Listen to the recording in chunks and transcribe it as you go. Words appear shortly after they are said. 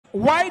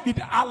why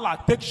did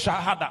Allah take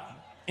shahada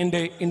in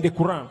the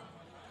Quran?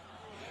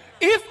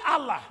 If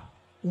Allah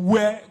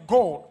were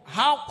God,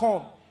 how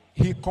come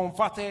he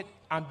converted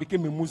and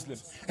became a Muslim?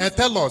 And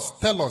tell us.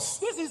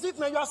 This is it,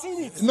 man. You are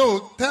seeing it.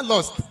 No, tell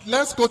us.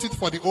 Let's quote it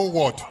for the whole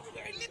world.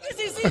 This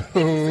is it.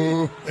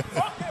 Okay.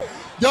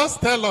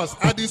 Just tell us.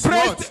 At this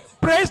word.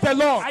 Praise the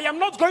Lord. I am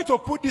not going to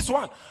put this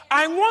one.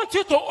 I want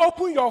you to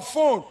open your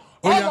phone.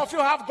 All of you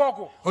have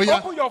Google.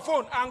 Open your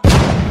phone and.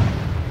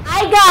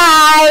 Hi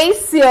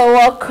guys, you're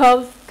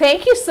welcome.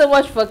 Thank you so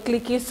much for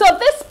clicking. So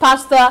this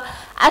pastor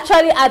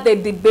actually had a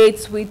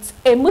debate with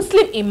a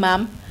Muslim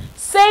imam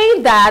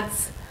saying that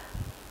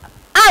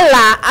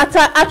Allah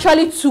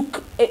actually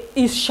took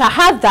his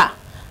shahada,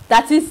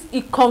 that is,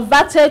 he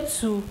converted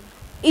to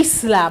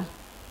Islam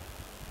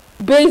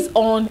based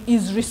on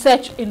his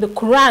research in the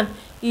Quran.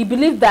 He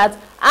believed that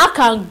how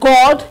can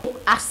God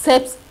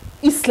accept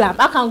Islam?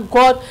 How can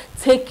God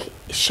take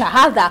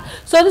shahada?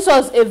 So this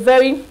was a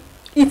very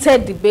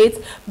heated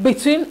debate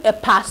between a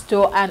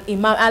pastor and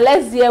imam, and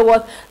let's hear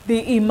what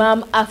the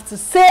imam have to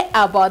say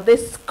about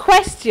this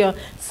question.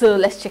 So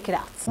let's check it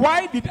out.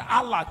 Why did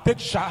Allah take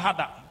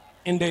shahada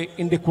in the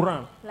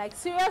Quran? Like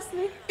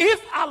seriously?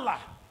 If Allah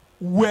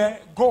were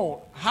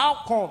God, how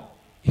come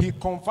he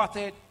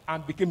converted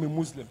and became a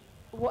Muslim?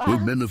 The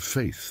men of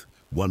faith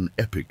won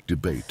epic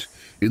debate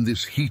in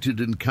this heated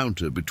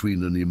encounter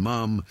between an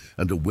imam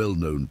and a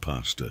well-known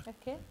pastor.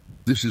 Okay.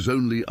 This is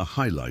only a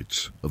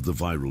highlight of the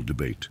viral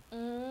debate.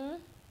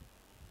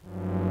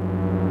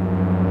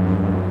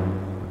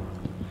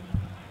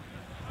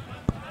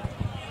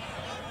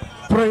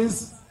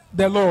 Praise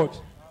the Lord.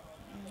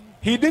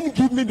 He didn't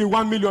give me the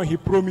 1 million he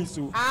promised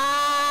to.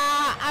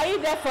 Are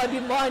you there for the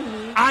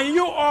money? And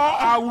you all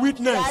are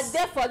witness. You are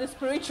there for the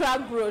spiritual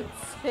growth.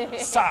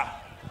 Sir.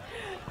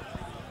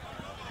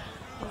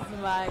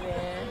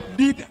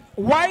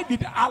 Why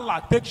did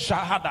Allah take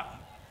shahada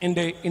in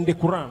the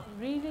Quran?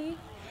 Really?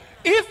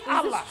 If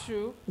Allah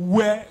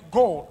were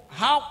God,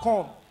 how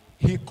come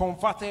he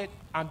converted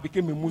and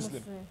became a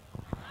Muslim?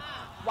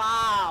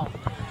 Wow,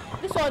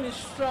 this one is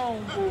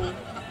strong, bro.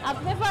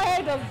 I've never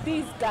heard of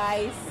these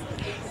guys.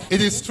 It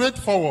is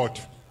straightforward.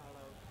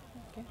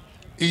 Okay.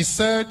 He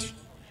said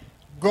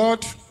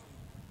God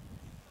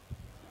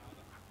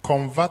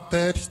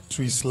converted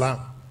to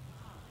Islam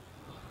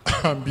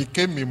and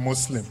became a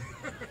Muslim.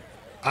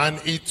 And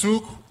he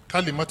took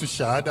Kalimatu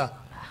Shahada.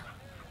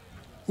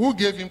 Who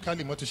gave him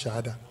Kalimatu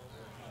Shahada?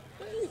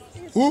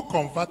 Who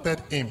converted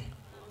him?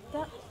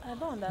 I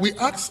don't understand. We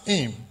asked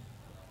him,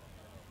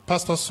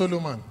 Pastor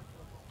Solomon,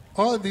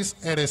 all these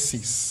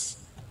heresies,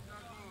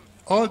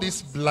 all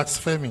these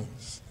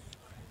blasphemies,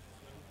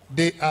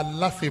 they are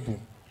laughable.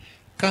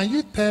 Can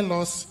you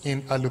tell us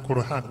in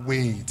Al-Quran,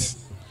 wait,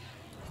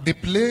 the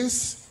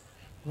place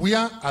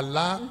where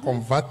Allah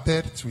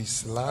converted to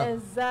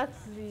Islam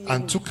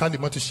and took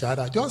Kalimatu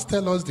Shahada? Just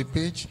tell us the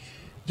page,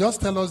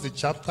 just tell us the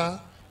chapter,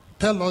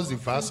 tell us the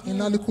verse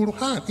in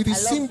Al-Quran. It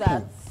is simple.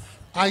 That.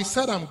 I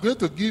said I'm going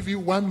to give you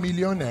 1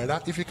 million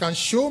naira if you can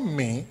show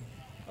me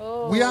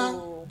where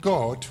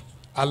God,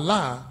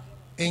 Allah,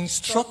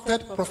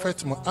 instructed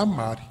Prophet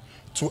Muhammad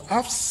to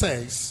have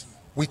sex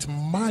with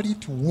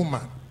married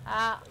woman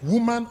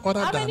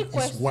other than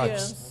his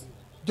wives.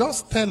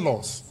 Just tell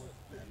us.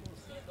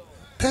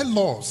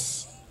 Tell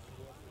us.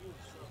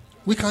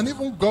 We can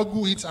even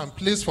Google it and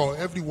place for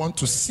everyone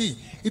to see.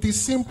 It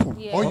is simple.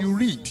 Yes. Or you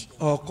read.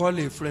 Or call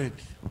a friend.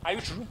 Are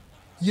you true?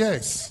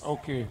 Yes.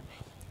 Okay.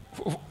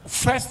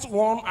 First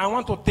one, I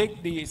want to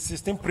take the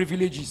 16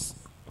 privileges.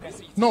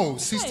 No,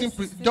 16.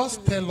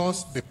 Just tell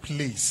us the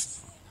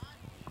place.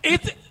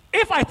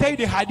 If I tell you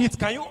the hadith,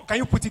 can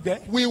you put it there?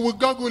 We will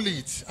Google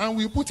it and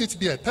we put it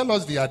there. Tell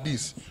us the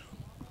hadith.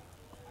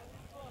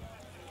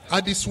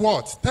 Hadith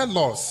what? Tell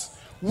us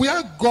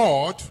where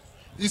God.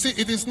 You see,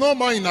 it is no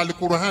more in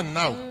Al-Quran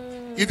now.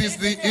 It is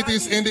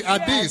in the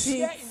hadith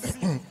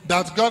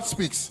that God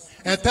speaks.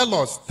 And tell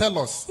us.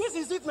 This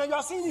is it, man. You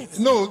are seeing it.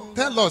 No,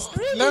 tell us.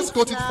 Let's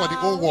quote it for the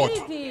whole world.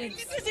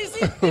 This is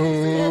it.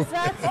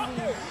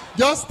 Exactly.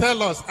 Just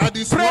tell us. At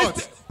this word.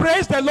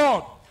 Praise the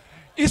Lord.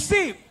 You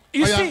see.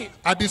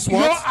 At this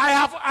word.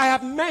 I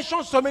have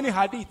mentioned so many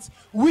hadiths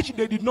which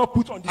they did not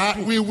put on the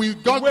screen. We will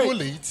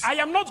Google it. I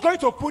am not going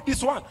to put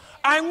this one.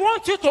 I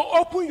want you to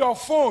open your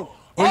phone.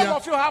 All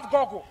of you have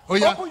Google.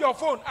 Open your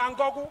phone and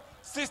Google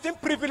 16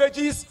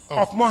 privileges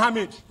of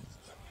Muhammad.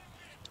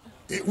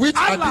 Which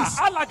hadith?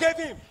 Allah gave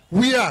him.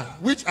 Where?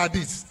 Which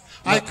hadith?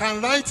 No. I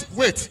can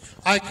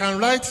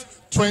write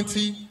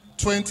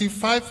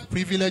 25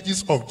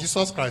 privileges of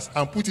Jesus Christ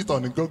and put it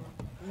on the Google.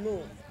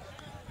 No.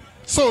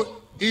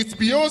 So it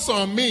behoves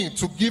on me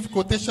to give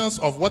quotations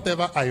of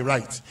whatever I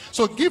write.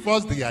 So give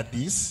us the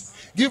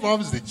hadith, give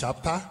us the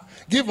chapter,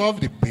 give us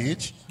the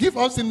page, give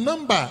us the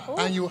number,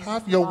 and you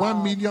have your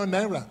 1 million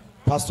naira.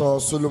 Pastor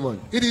Solomon.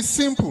 It is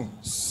simple.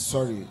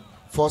 Sorry.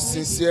 For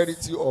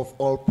sincerity of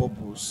all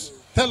purpose.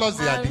 Tell us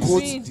the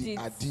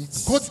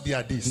hadith. Quote the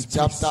hadith. The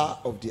chapter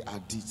of the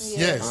hadith.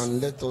 Yes. And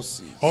let us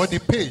see. Or the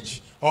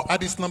page. Or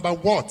hadith number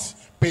what?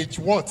 Page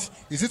what?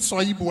 Is it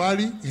Sahih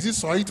Buhari? Is it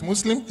Sahih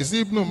Muslim? Is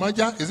it Ibn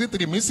Majah? Is it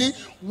Tirmidhi?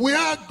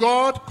 Where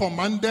God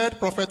commanded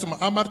Prophet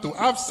Muhammad to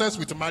have sex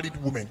with married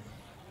women.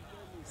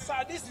 Sir,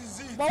 this is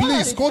it.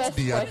 Please quote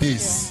the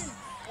hadith.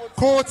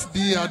 Quote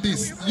the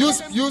hadith.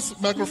 Use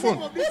microphone.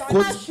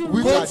 Quote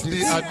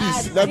the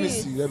hadith. Let me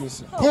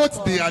see.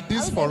 Quote the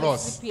hadith for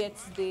us.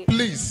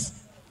 Please.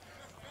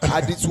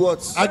 Hadith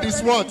what?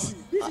 Hadith what?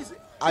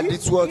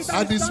 Hadith what?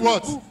 Hadith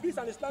what?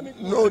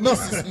 No,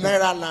 this is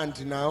Naira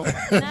land now.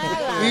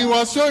 He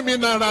was showing me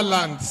Naira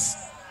lands.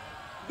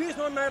 This is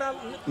not Naira.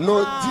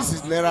 No, this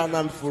is Naira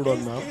land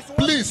forum now.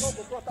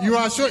 Please, you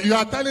are showing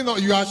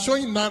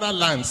Naira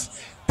lands.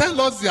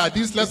 Tell us the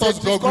hadith. Let us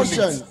Google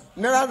it.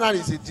 Naira land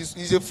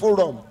is a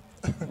forum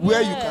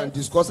where you can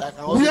discuss.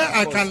 Where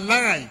I can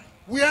lie,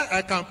 where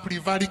I can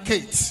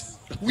prevaricate,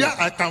 where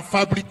I can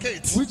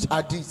fabricate. Which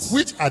hadith?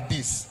 Which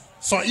hadith?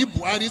 Sahih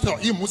Buhari,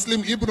 Sahih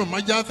Muslim, Ibn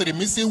Majah,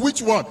 Tirmidhi,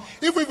 which one?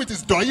 Even if it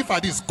is Da'if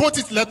hadith, quote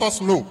it, let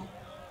us know.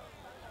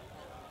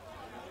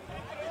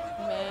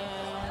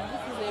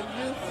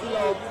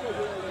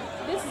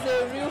 This is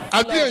a real flop.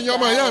 Àbí èèyàn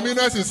ọmọ ìyá mi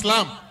nínú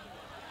Islam.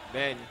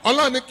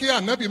 Ọlọ́run ní kí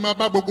ànábì máa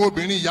bá gbogbo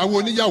obìnrin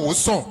ìyàwó oníyàwó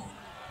sùn.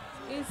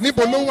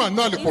 Níbo ló wà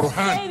náà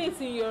Al-Qur'an?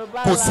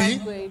 Kò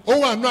sí. Ó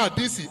wà náà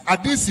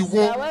àdìsí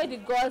wo?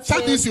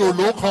 Ṣádìsí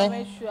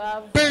olóòkan?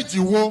 Péèjì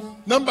wo?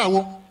 Nọ́mbà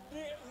wo?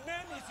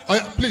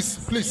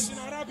 Please.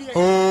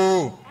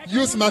 Oh,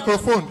 use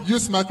microphone.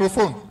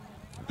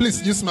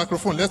 Please use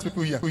microphone. Let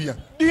people hear.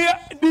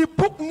 The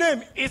book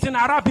name is in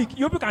Arabic.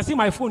 You can see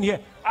my phone here.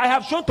 I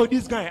have shown to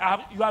this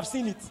guy. You have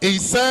seen it. He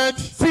said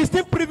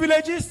 16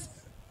 privileges.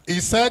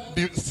 He said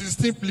the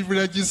 16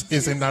 privileges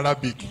is in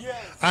Arabic.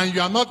 Yes. And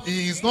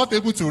he is not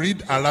able to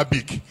read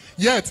Arabic.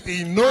 Yet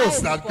he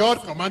knows that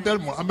God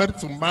commanded Muhammad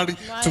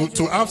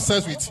to have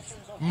sex with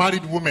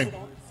married women.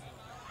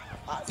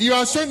 You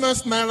are showing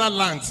us Naira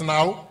lands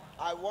now.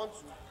 I want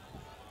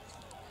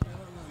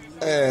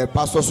to.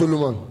 Pastor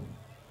Solomon.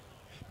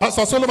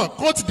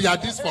 Quote the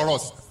hadith for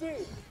us.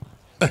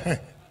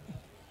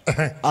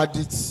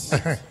 Hadith.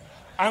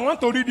 I want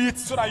to read it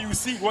so that you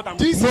see what I'm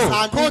doing. This is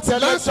an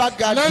intellectual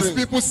gathering. Let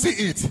people see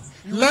it.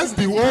 Let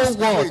the whole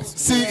world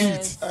see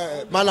it.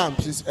 Madam,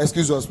 please,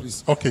 excuse us,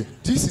 please. Okay.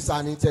 This is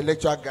an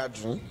intellectual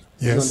gathering.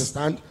 Yes. You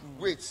understand?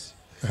 Wait.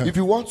 If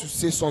you want to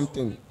say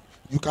something,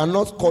 you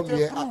cannot come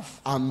here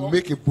and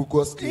make a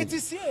bogus claim. It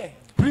is here.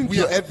 Bring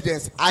your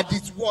evidence.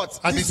 Hadith what?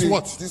 Hadith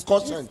what?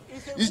 Discussion.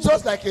 It's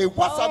just like a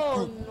WhatsApp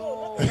group.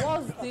 No,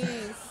 what's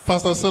this?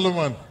 Pastor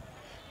Solomon,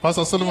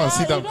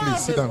 sit down,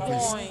 please.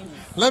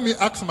 Let me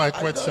ask my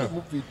question.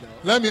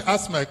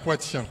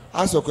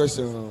 Ask your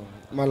question,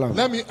 Malam.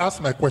 Let me ask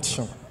my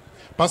question.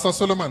 Pastor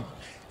Solomon,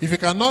 if you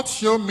cannot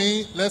show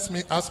me, let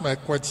me ask my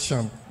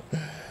question.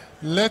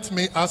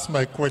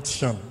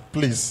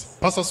 Please.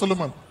 Pastor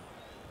Solomon.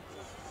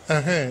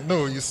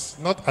 No, he's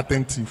not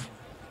attentive.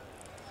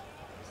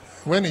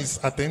 When he's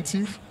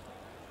attentive,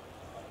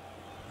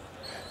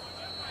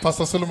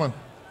 Pastor Solomon,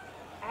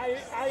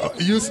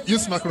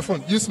 use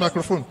microphone.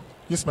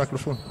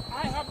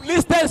 I have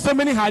listed so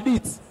many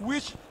hadiths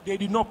which they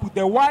did not put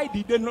there. Why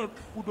did they not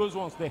put those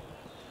ones there?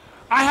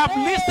 I have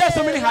listed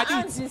so many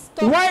hadiths.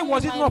 Why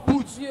was it not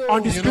put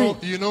on the screen?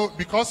 You know,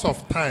 because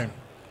of time.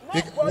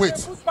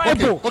 Wait.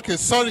 Okay,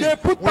 sorry. They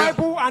put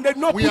Bible and they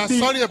not we put are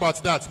sorry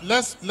about that.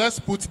 Let's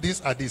put this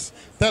hadith.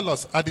 Tell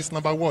us hadith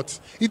number what?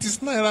 It is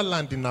Naira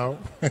land now.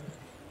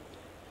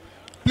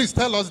 Please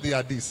tell us the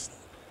hadith.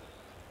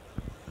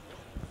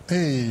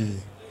 Hey.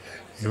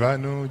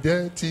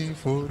 Ìbànújẹ́ ti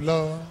fò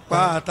lọ.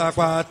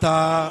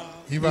 Pátápátá.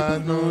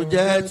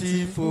 Ìbànújẹ́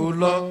ti fò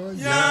lọ.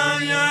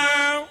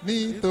 Yányán.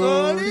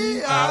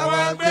 Nítorí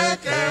àwa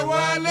gbẹ́kẹ̀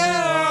wálé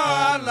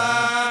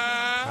Allah.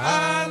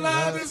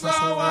 Allah ti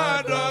sọ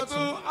wá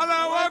dọ̀tun.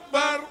 Allahu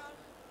Akbar.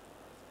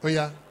 Oh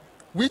yeah.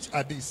 Which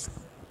hadith?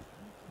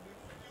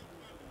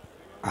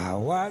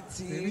 Àwa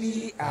ti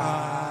rí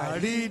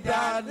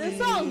àrídá The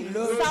song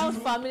sounds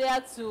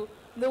familiar to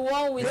the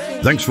one we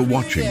sing. Thanks for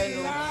watching.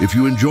 If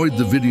you enjoyed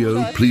the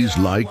video, please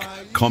like,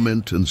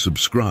 comment and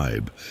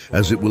subscribe,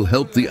 as it will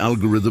help the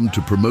algorithm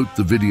to promote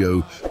the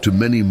video to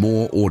many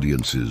more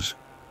audiences.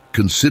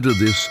 Consider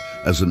this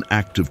as an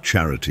act of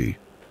charity.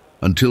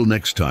 Until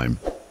next time.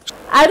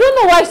 I don't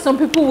know why some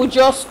people would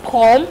just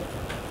come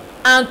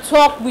and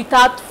talk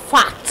without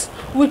fact,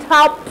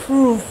 without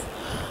proof.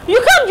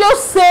 You can't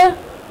just say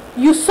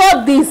you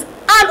saw this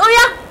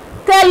and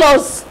tell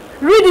us,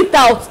 read it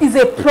out, is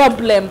a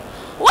problem.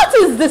 What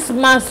is this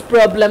man's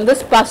problem,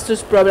 this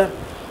pastor's problem?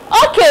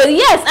 Okay,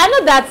 yes, I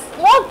know that.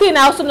 One thing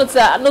I also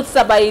noticed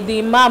about the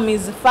Imam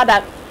is the fact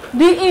that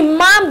the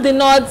Imam did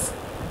not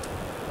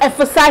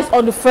emphasize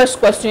on the first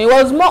question. It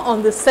was more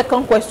on the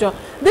second question.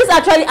 This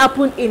actually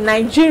happened in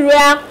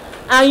Nigeria,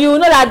 and you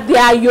know that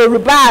there are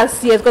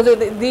Yorubas, yes, because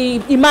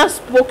the Imam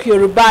spoke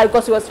Yoruba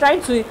because he was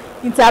trying to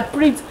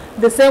interpret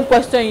the same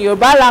question in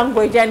Yoruba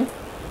language, and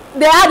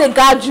they had a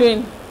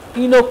gathering,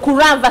 you know,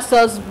 Quran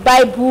versus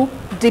Bible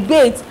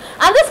debate.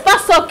 And this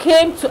pastor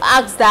came to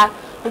ask that,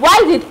 why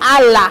did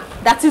Allah,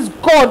 that is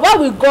God, why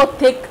will God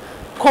take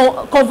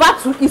convert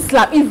to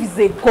Islam if he's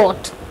a God?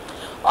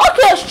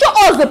 Okay, show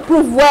us the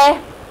proof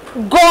where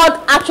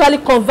God actually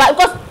convert,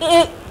 because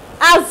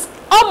as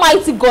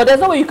Almighty God, there's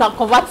no way you can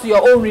convert to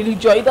your own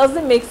religion. It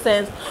doesn't make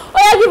sense. Oh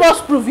yeah, give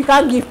us proof. You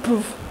can't give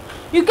proof.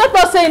 You kept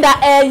on saying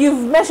that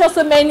you've mentioned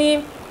so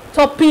many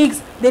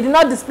topics, they did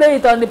not display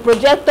it on the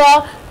projector.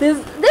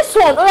 This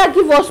one, oh yeah,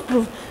 give us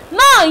proof.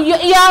 Now you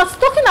are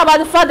talking about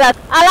the fact that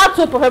Allah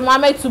told Prophet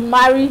Muhammad to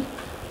marry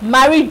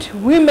married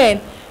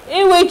women,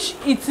 in which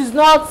it is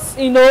not,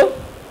 you know,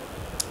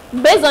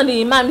 based on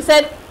the Imam, he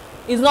said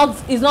it's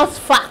not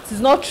fact,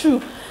 it's not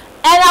true.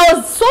 And I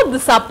was so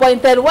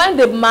disappointed when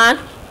the man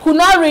could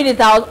not read it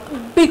out,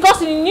 because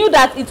he knew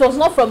that it was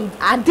not from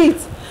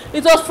Hadith.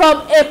 It was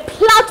from a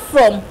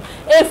platform,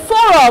 a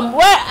forum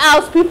where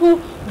else people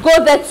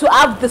go there to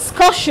have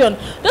discussion.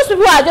 Those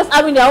people are just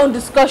having their own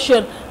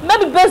discussion,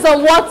 maybe based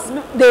on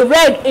what they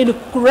read in the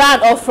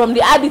Quran or from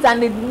the Hadith,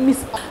 and they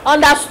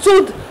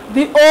misunderstood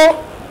the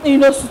whole, you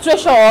know,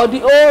 situation or the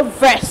whole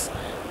verse.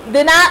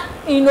 They now,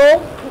 you know,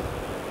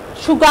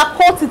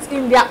 sugarcoat it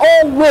in their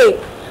own way.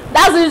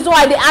 That's the reason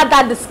why they had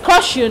that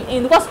discussion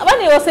in, because when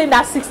he was saying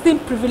that 16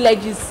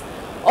 privileges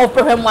of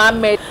Prophet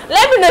Muhammad.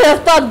 Let me know your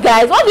thought,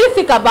 guys. What do you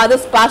think about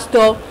this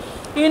pastor?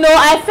 You know,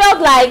 I felt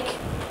like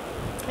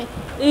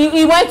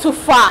he went too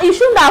far. He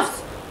shouldn't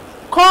have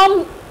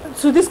come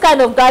to this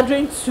kind of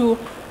gathering to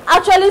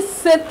actually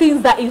say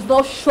things that he's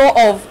not sure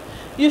of.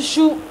 You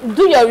should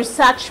do your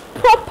research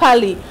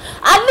properly.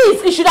 At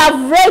least you should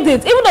have read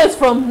it, even though it's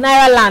from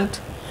Nairaland,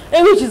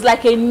 which is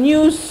like a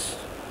news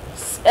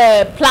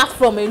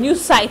platform, a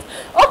news site.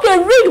 Okay,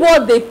 read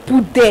what they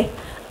put there,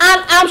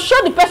 and I'm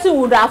sure the person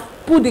would have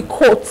put the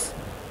quote.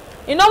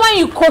 You know, when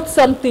you quote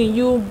something,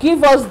 you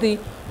give us the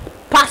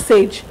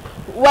passage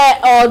where,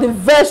 or the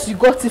verse you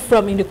got it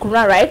from in the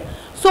Quran, right?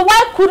 So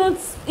why couldn't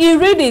he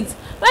read it?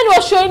 When he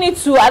was showing it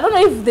to, I don't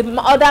know if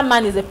the other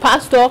man is a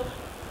pastor,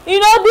 you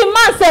know, the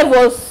man said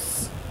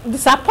was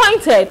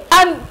disappointed,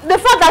 and the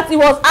fact that it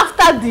was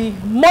after the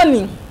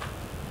money.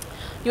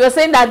 You were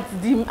saying that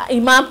the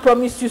Imam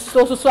promised you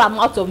so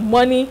amount of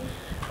money,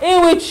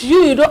 in which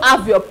you don't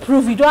have your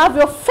proof, you don't have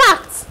your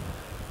facts.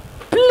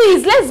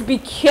 Please, let's be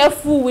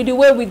careful with the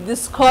way we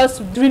discuss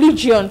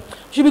religion.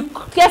 We should be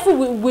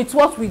careful with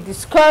what we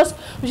discuss.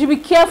 We should be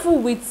careful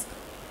with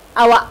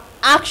our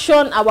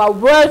action, our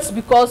words,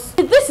 because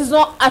this is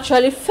not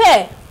actually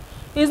fair.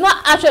 It's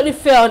not actually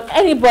fair on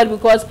anybody,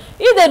 because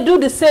if they do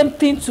the same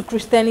thing to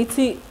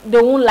Christianity, they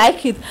won't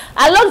like it.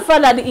 I love the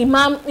fact that the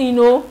Imam, you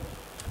know,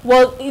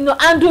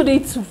 handled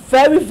it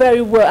very,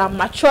 very well and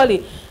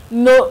maturely.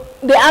 No,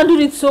 they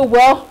handled it so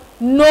well.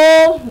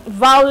 No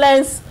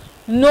violence,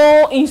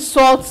 no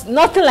insults,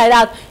 nothing like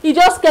that. He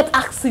just kept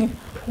asking,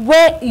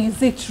 where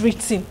is it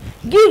written?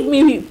 Give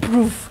me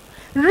proof.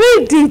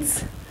 Read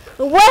it.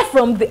 Where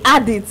from the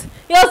Hadith?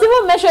 He was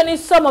even mentioning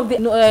some of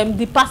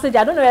the passage.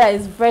 I don't know whether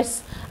it's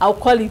verse, I'll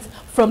call it,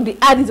 from the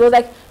Hadith. It was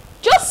like,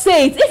 just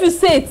say it. If you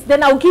say it,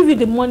 then I'll give you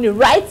the money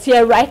right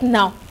here, right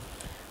now.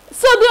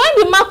 So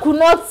when the man could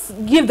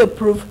not give the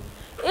proof,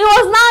 he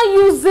was now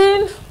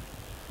using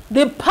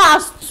the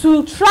past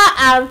to try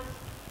and,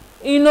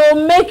 you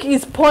know, make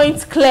his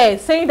point clear,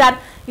 saying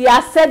that he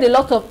has said a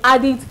lot of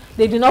hadith,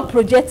 they did not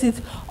project it.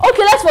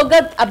 Okay, let's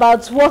forget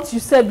about what you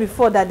said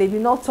before that they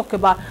did not talk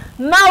about.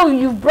 Now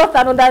you've brought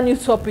another new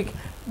topic.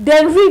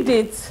 Then read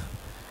it.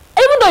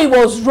 Even though it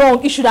was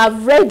wrong, he should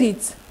have read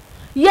it.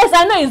 Yes,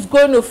 I know he's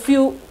going to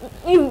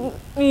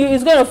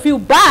feel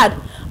bad,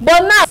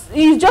 but now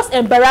he just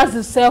embarrassed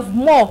himself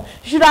more.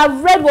 You should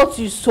have read what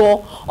you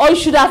saw, or you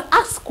should have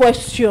asked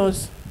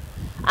questions.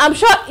 I'm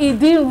sure he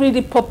didn't read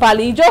it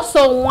properly. He just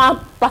saw one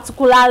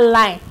particular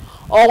line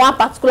or one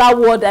particular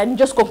word and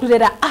just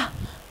concluded that,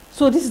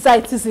 so this is how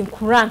it is in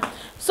Quran.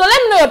 So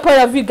let me know your point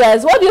of view,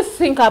 guys. What do you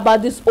think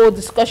about this whole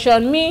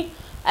discussion? Me,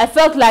 I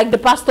felt like the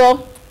pastor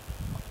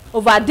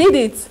overdid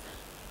it.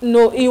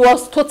 No, he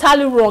was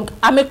totally wrong.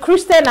 I'm a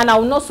Christian and I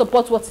will not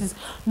support what is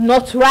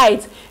not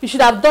right. You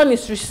should have done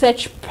his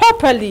research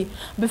properly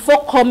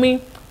before coming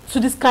to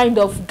this kind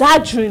of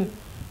gathering,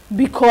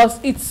 because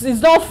it's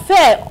not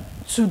fair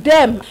to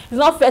them. It's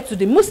not fair to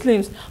the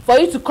Muslims for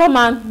you to come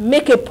and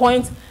make a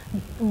point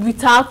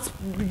without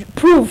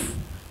proof.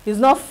 It's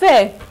not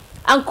fair.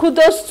 And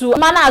kudos to the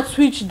manner at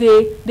which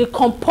they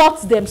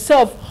comport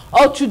themselves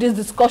all through this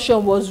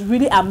discussion was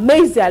really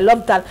amazing. I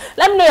love that.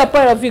 Let me know your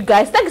point of view,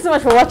 guys. Thank you so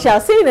much for watching.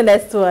 I'll see you in the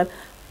next one.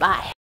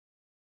 Bye.